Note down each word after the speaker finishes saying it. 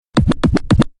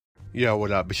Yo,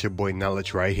 what up? It's your boy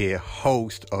Knowledge right here,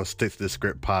 host of Sticks to the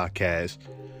Script podcast.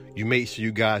 You make sure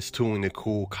you guys tune in to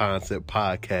Cool Concept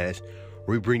podcast.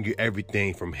 We bring you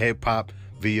everything from hip hop,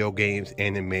 video games,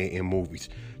 anime, and movies.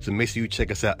 So make sure you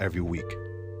check us out every week.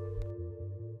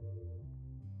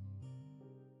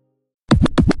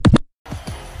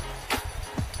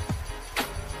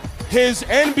 His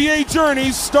NBA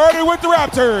journey started with the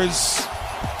Raptors.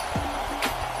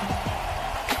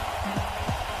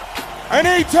 An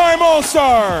 8-time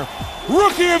All-Star,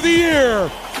 Rookie of the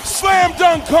Year, Slam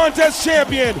Dunk Contest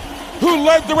champion, who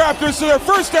led the Raptors to their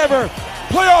first ever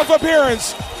playoff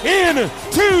appearance in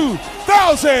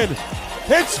 2000.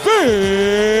 It's Vince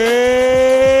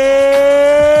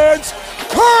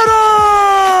Carter!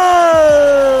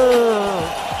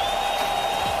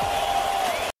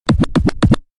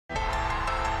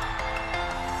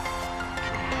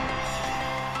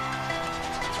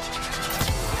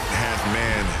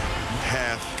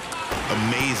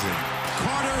 Amazing.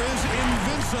 Carter is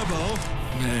invincible.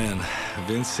 Man,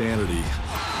 Vinsanity.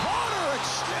 Carter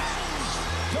extends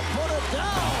to put it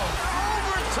down.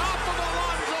 Over top of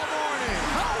Alonzo Mourning.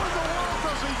 How in the world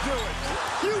does he do it?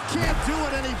 You can't do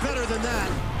it any better than that.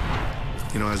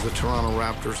 You know, as the Toronto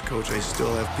Raptors coach, I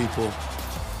still have people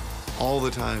all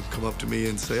the time come up to me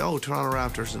and say, oh, Toronto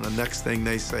Raptors, and the next thing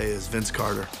they say is Vince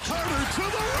Carter. Carter to the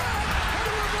rim. And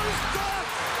a reverse dunk.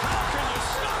 How can you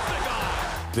stop the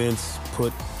guy? Vince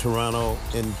put Toronto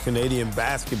in Canadian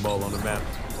basketball on the map.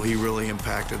 He really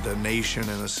impacted a nation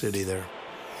and a city there.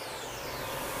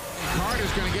 Carter's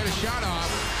going to get a shot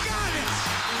off. Got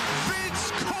it!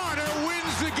 Vince Carter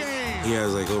wins the game. He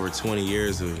has like over 20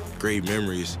 years of great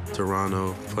memories.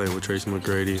 Toronto, playing with Tracy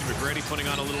McGrady. McGrady putting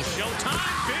on a little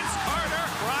showtime. Vince Carter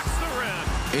rocks the rim.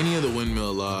 Any of the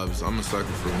windmill lobs, I'm a sucker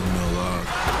for windmill lobs.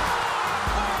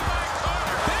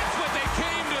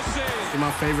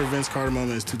 My favorite Vince Carter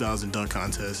moment is 2000 dunk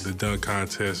contest. The dunk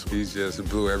contest, he just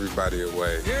blew everybody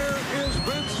away. Here is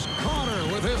Vince Carter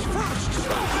with his first.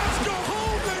 Let's go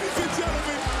home, ladies and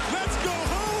gentlemen. Let's go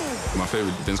home. My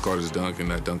favorite Vince Carter's dunk in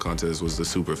that dunk contest was the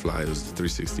Superfly. It was the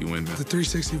 360 windmill. The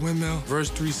 360 windmill versus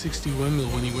 360 windmill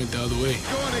when he went the other way.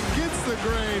 Going against the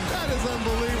grain. That is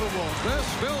unbelievable. This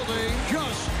building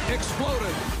just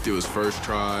exploded. It was first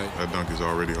try. That dunk is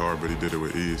already hard, but he did it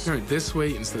with ease. Turn it this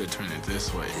way instead of turning it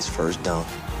this way. His first dunk,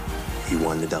 he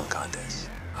won the dunk contest.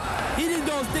 He just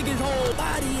gonna stick his whole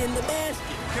body in the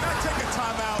basket. Can I take a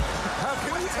timeout? Have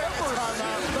we ever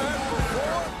seen that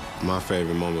before? My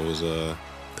favorite moment was the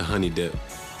honey dip.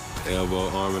 Elbow,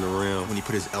 arm in the rim. When he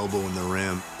put his elbow in the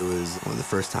rim, it was one of the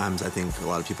first times I think a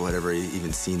lot of people had ever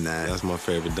even seen that. That's my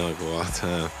favorite dunk of all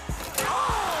time.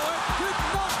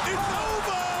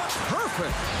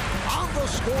 Perfect on the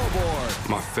scoreboard.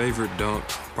 My favorite dunk,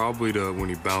 probably when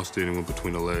he bounced it and went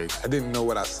between the legs. I didn't know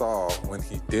what I saw when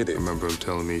he did it. I remember him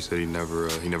telling me, he said he never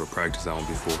practiced that one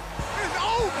before. It's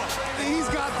over. He's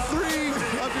got 3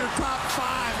 of your top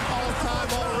 5 all-time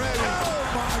already. Oh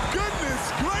my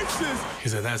goodness gracious. He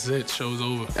said, that's it, show's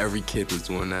over. Every kid was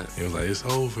doing that. He was like, it's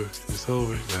over, it's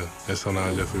over. Yeah, that's something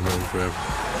I definitely remember forever.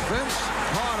 Vince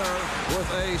Carter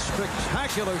with a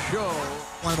spectacular show.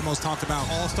 One of the most talked about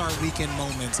All-Star Weekend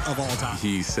moments of all time.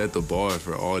 He set the bar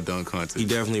for all dunk contests. He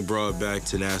definitely brought back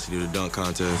tenacity to the dunk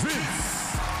contest.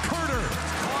 Vince Carter.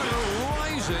 Carter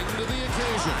rising to the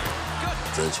occasion.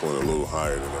 Vince went a little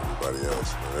higher than everybody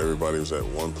else. When everybody was at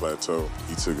one plateau,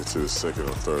 he took it to the second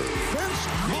or third. Vince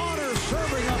Carter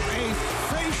serving up a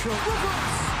facial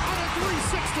reverse on a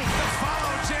 360. The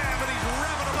follow jab, and he's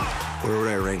revving him up. Where would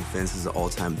I rank Vince as an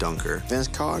all-time dunker? Vince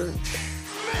Carter?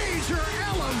 Major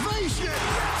elevation.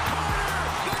 Vince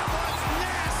Carter, that was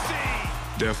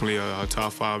nasty. Definitely a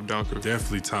top 5 dunker.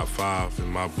 Definitely top 5 in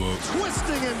my book.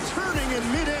 Twisting and turning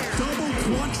in midair. Double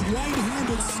clutch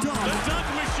right-handed stuff. The dunk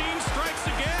machine strikes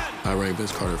again. I rank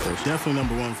Vince Carter first. Definitely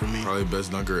number 1 for me. Probably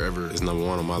best dunker ever. It's number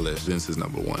 1 on my list. Vince is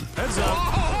number 1. Heads up.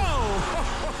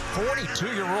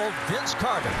 42-year-old Vince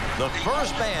Carter, the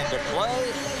first man to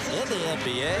play in the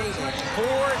NBA in 4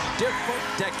 different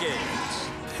decades.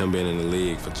 Him being in the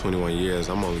league for 21 years,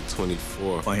 I'm only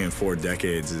 24. Playing 4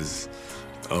 decades is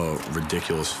a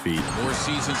ridiculous feat. More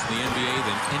seasons in the NBA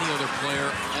than any other player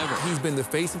ever. He's been the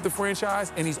face of the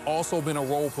franchise, and he's also been a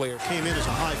role player. Came in as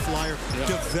a high flyer,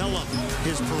 developed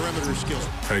his perimeter skills.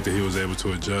 The fact that he was able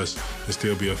to adjust and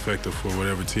still be effective for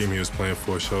whatever team he was playing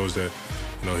for shows that,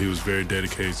 you know, he was very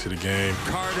dedicated to the game.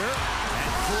 Carter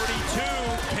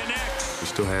at 42 connects. He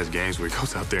still has games where he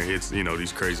goes out there and hits,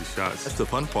 these crazy shots. That's the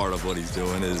fun part of what he's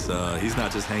doing is he's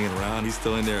not just hanging around. He's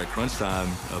still in there at crunch time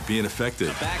being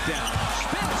effective. Back down.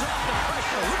 Spins off the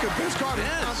pressure. Look at Vince Carter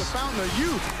on the fountain of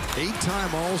youth.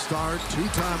 8-time All-Star,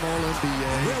 2-time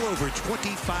All-NBA. Well over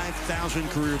 25,000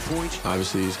 career points.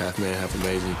 Obviously, he's half man, half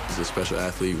amazing. He's a special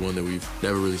athlete, one that we've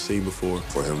never really seen before.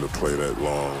 For him to play that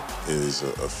long is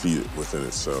a feat within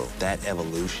itself. That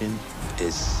evolution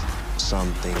is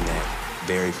something that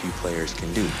very few players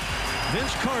can do.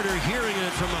 Vince Carter hearing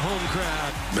it from the home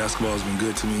crowd. Basketball has been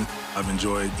good to me. I've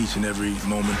enjoyed each and every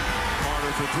moment.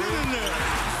 Carter for three in there.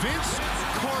 Vince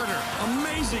Carter,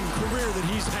 amazing career that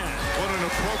he's had. What an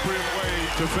appropriate way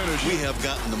to finish. We have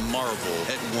gotten to marvel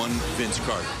at one Vince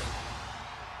Carter.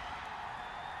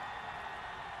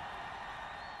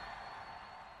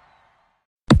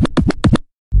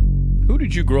 Who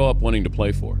did you grow up wanting to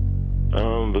play for?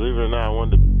 Believe it or not, I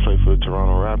wanted to play for the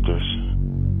Toronto Raptors.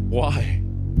 Why?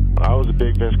 I was a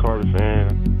big Vince Carter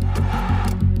fan.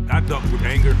 I dunked with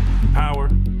anger, power,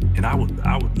 and I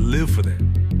would live for that.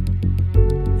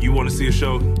 You want to see a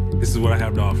show? This is what I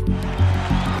have to offer.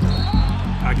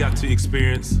 I got to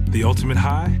experience the ultimate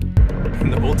high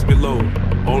and the ultimate low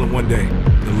all in one day.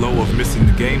 The low of missing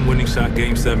the game-winning shot,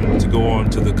 Game 7, to go on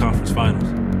to the conference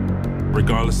finals.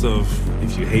 Regardless of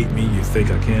if you hate me, you think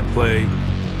I can't play,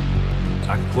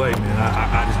 I can play, man.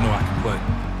 I just know I can play.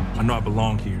 I know I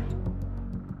belong here.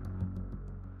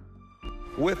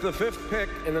 With the 5th pick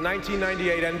in the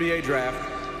 1998 NBA draft,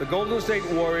 the Golden State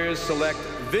Warriors select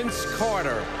Vince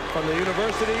Carter from the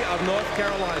University of North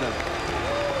Carolina.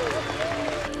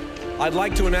 I'd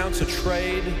like to announce a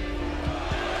trade.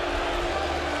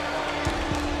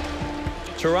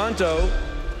 Toronto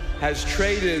has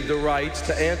traded the rights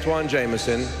to Antoine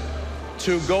Jamison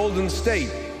to Golden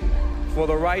State for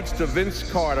the rights to Vince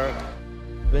Carter.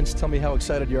 Vince, tell me how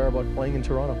excited you are about playing in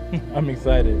Toronto. I'm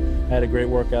excited. I had a great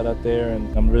workout out there,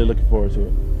 and I'm really looking forward to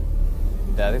it.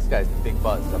 Yeah, this guy's the big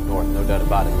buzz up north, no doubt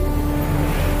about it.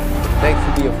 Thanks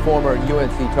to be a former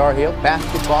UNC Tar Heel,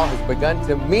 basketball has begun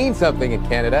to mean something in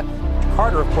Canada.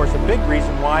 Carter, of course, a big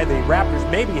reason why the Raptors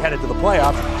may be headed to the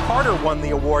playoffs. Carter won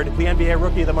the award, the NBA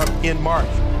Rookie of the Month, in March.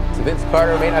 So Vince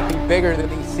Carter may not be bigger than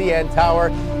the CN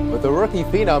Tower, but the rookie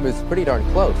phenom is pretty darn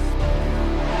close.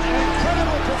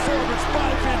 Incredible performance by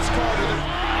Vince Carter.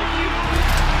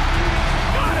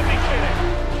 Gotta be kidding.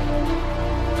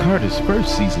 Carter's first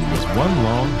season was one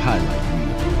long highlight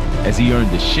reel as he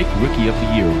earned the Schick Rookie of the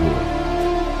Year award.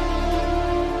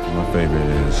 My favorite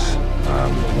is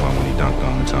the one when he dunked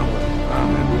on Mutombo.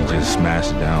 And he just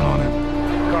smashed down on him.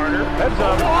 Carter, heads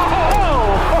up.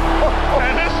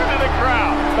 And listen to the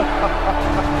crowd.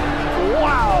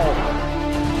 Wow.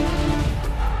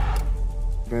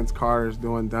 Vince Carter's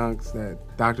doing dunks that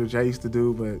Dr. J used to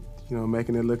do, but,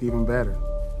 making it look even better.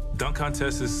 Dunk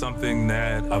contest is something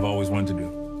that I've always wanted to do.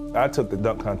 I took the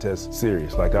dunk contest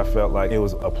serious. I felt like it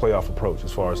was a playoff approach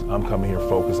as far as I'm coming here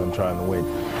focused, I'm trying to win.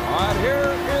 All right,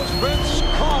 here is Vince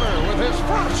Carter with his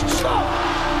first stop.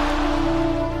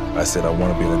 I said I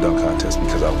want to be in a dunk contest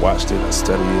because I watched it, I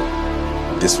studied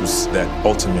it. This was that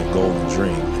ultimate goal and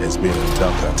dream as being in a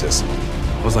dunk contest.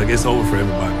 I was like, it's over for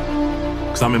everybody.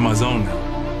 Because I'm in my zone now.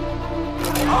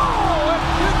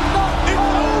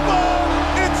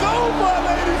 It's over,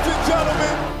 ladies and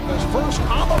gentlemen. His first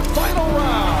on the final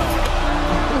round.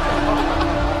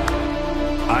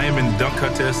 I am in the dunk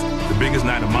contest, the biggest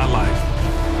night of my life.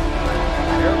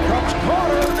 Here comes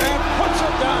Carter and puts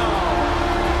it down.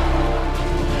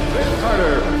 Vince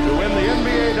Carter to win the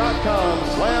NBA.com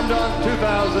Slam Dunk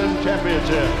 2000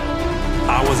 championship.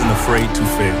 I wasn't afraid to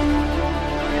fail.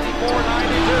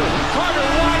 492. Carter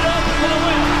wide open for the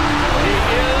win. He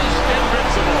is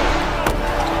invincible.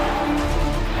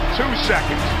 2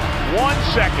 seconds. 1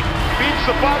 second. Beats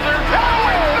the buzzer. Oh,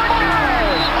 it's the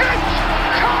game! Vince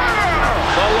Carter!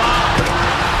 The lock.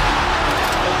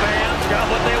 The fans got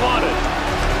what they wanted.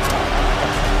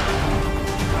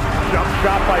 Jump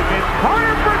shot by Vince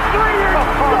Carter for 3 years.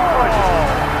 Oh,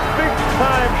 big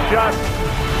time shot.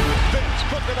 Vince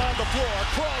put it on the floor.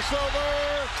 Crossover.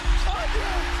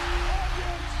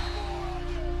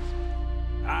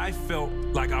 I felt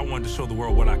like I wanted to show the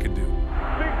world what I could do.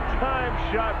 Big time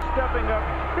shot, stepping up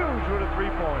huge with a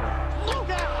 3-pointer. Look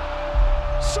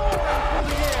out! Soaring through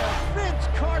the air, Vince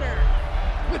Carter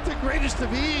with the greatest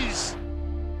of ease.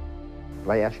 If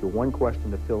I ask you one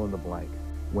question to fill in the blank,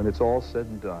 when it's all said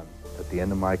and done, at the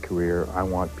end of my career, I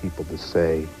want people to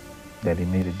say that he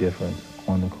made a difference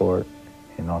on the court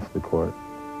and off the court,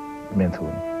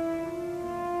 mentally,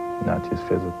 not just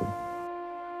physically.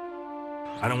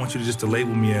 I don't want you to just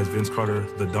label me as Vince Carter,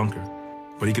 the dunker,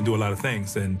 but he can do a lot of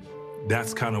things, and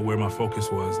that's kind of where my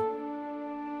focus was.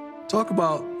 Talk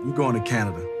about you going to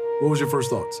Canada. What was your first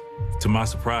thoughts? To my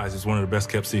surprise, it's one of the best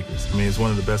kept secrets. I mean, it's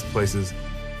one of the best places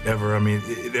ever. I mean,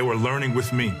 they were learning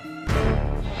with me. The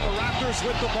Raptors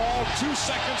with the ball, 2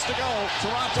 seconds to go.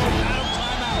 Toronto out of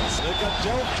timeouts. They've got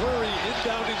Del Curry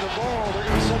inbounding the ball. They're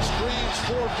going to set screens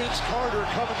for Vince Carter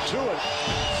coming to it.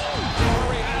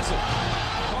 Curry has it.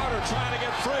 Carter trying to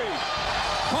get free.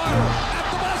 Carter at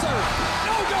the buzzer.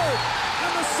 No good.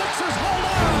 And the Sixers hold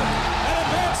on and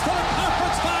advance to the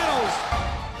conference finals.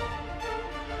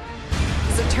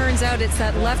 As it turns out, it's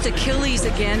that left Achilles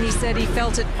again. He said he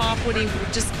felt it pop when he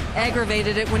just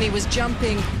aggravated it when he was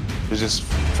jumping. It was just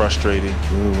frustrating.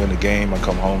 When we win the game, I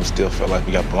come home and still felt like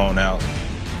we got blown out.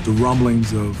 The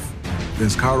rumblings of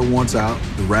Vince Carter wants out,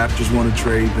 the Raptors want to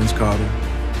trade Vince Carter.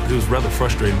 It was rather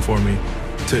frustrating for me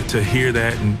to hear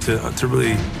that and to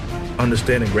really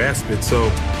understand and grasp it. So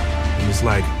it was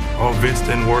like, oh, Vince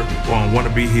didn't want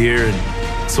to be here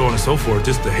and so on and so forth.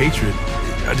 Just the hatred.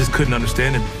 I just couldn't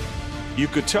understand it. You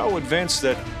could tell with Vince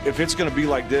that if it's going to be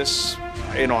like this,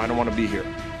 I don't want to be here.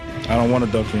 I don't want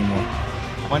to dunk anymore.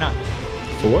 Why not?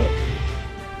 For what?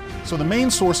 So the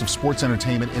main source of sports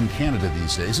entertainment in Canada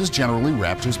these days is generally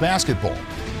Raptors basketball,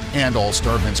 and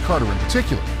All-Star Vince Carter in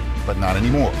particular, but not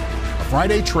anymore. A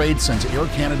Friday trade sent Air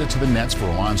Canada to the Nets for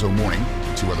Alonzo Mourning,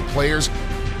 2 other players.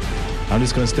 I'm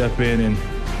just going to step in and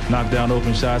knock down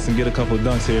open shots and get a couple of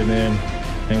dunks here and there,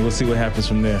 and we'll see what happens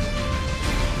from there.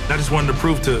 I just wanted to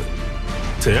prove to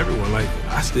everyone, like,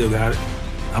 I still got it.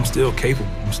 I'm still capable.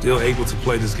 I'm still able to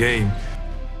play this game.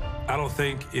 I don't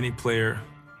think any player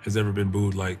has ever been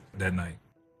booed like that night.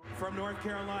 From North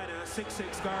Carolina,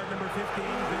 6'6" guard, number 15,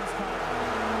 Vince Carter.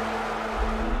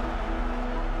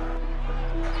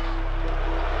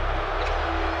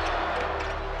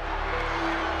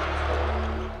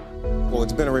 Well,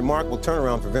 it's been a remarkable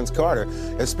turnaround for Vince Carter,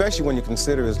 especially when you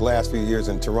consider his last few years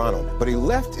in Toronto. But he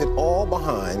left it all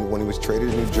behind when he was traded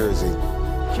to New Jersey.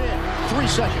 3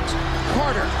 seconds.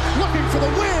 Carter looking for the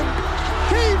win.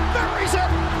 He buries it.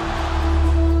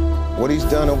 What he's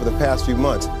done over the past few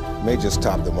months may just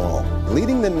top them all,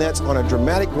 leading the Nets on a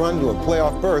dramatic run to a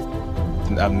playoff berth.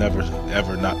 I've never,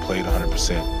 ever not played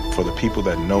 100%. For the people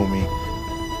that know me,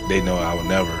 they know I will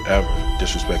never, ever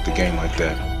disrespect the game like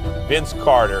that. Vince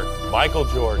Carter, Michael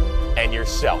Jordan, and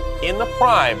yourself. In the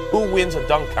prime, who wins a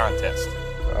dunk contest?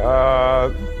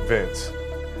 Vince.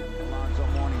 Alonzo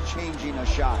Mourning changing a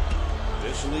shot.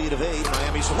 This lead of 8,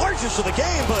 Miami's the largest of the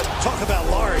game, but talk about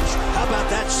large. How about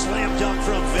that slam dunk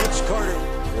from Vince Carter?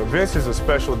 Vince is a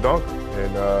special dunker,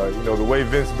 and the way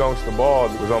Vince dunks the ball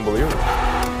was unbelievable. Is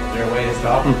there a way to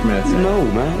stop him from that? No,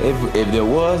 man. If there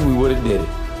was, we would have did it.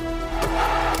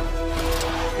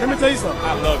 Let me tell you something.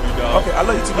 I love you, dog. Okay, I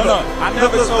love you too. No, I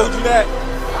never told you that.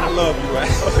 I love you, man.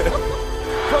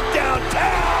 From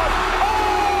downtown.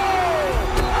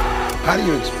 Oh! How do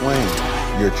you explain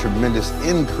your tremendous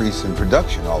increase in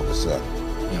production all of a sudden?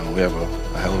 We have a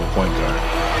hell of a point guard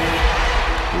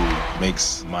who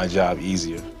makes my job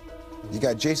easier. You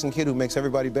got Jason Kidd, who makes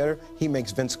everybody better. He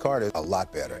makes Vince Carter a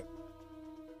lot better.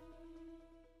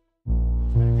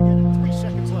 3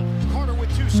 seconds left. Carter with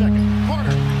 2 seconds.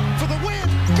 Carter for the win.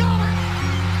 Got it.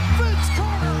 Vince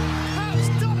Carter has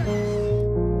done it.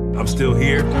 I'm still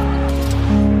here.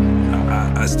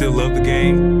 I still love the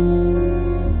game.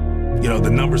 The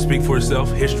numbers speak for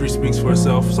itself. History speaks for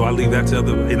itself. So I leave that to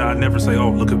other. I never say, oh,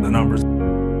 look at the numbers.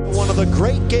 One of the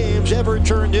great games ever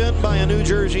turned in by a New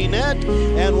Jersey Net,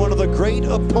 and one of the great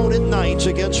opponent nights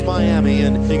against Miami.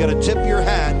 And you got to tip your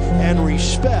hat and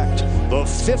respect the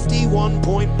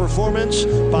 51-point performance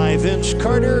by Vince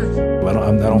Carter. I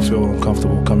don't feel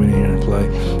uncomfortable coming in here and play.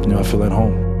 I feel at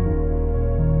home.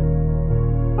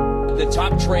 The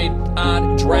top trade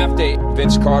on draft day,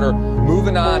 Vince Carter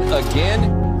moving on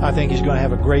again. I think he's going to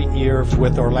have a great year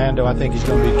with Orlando. I think he's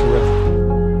going to be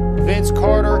terrific. Vince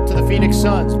Carter to the Phoenix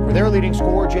Suns for their leading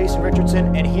scorer, Jason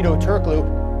Richardson and Hedo Turkoglu.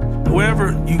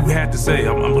 Whatever you had to say,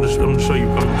 I'm going to show you.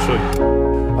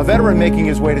 A veteran making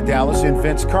his way to Dallas in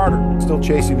Vince Carter, still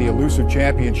chasing the elusive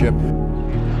championship.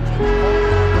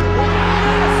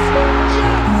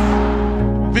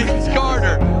 Vince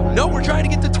Carter. No, we're trying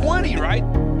to get to 20, right?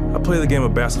 I play the game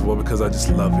of basketball because I just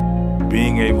love it.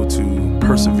 Being able to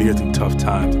persevere through tough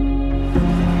times.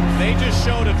 They just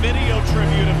showed a video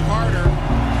tribute of Carter,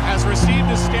 has received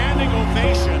a standing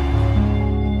ovation.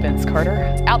 Vince Carter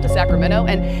is out to Sacramento,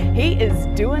 and he is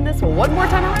doing this one more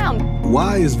time around.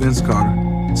 Why is Vince Carter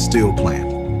still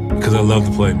playing? Because I love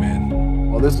to play, man.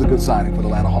 Well, this is a good signing for the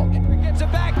Atlanta Hawks. Gets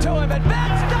it back to him, and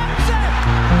Vince dumps it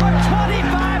for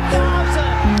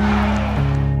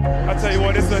 25,000. I tell you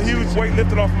what, it's a huge weight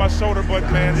lifted off my shoulder, but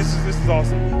man, this is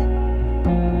awesome.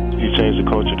 he changed the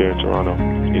culture there in Toronto.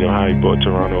 You know, how he brought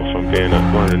Toronto from being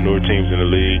one of the newer teams in the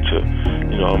league to,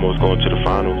 you know, almost going to the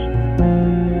finals.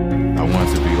 I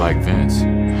wanted to be like Vince.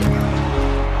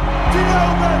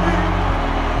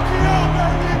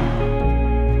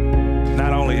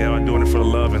 Not only am I doing it for the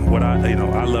love and what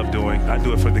I love doing, I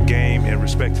do it for the game and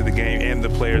respect to the game and the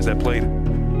players that played it.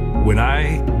 When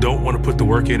I don't want to put the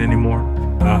work in anymore,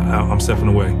 I'm stepping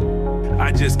away.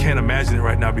 I just can't imagine it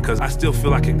right now because I still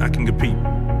feel like I can compete.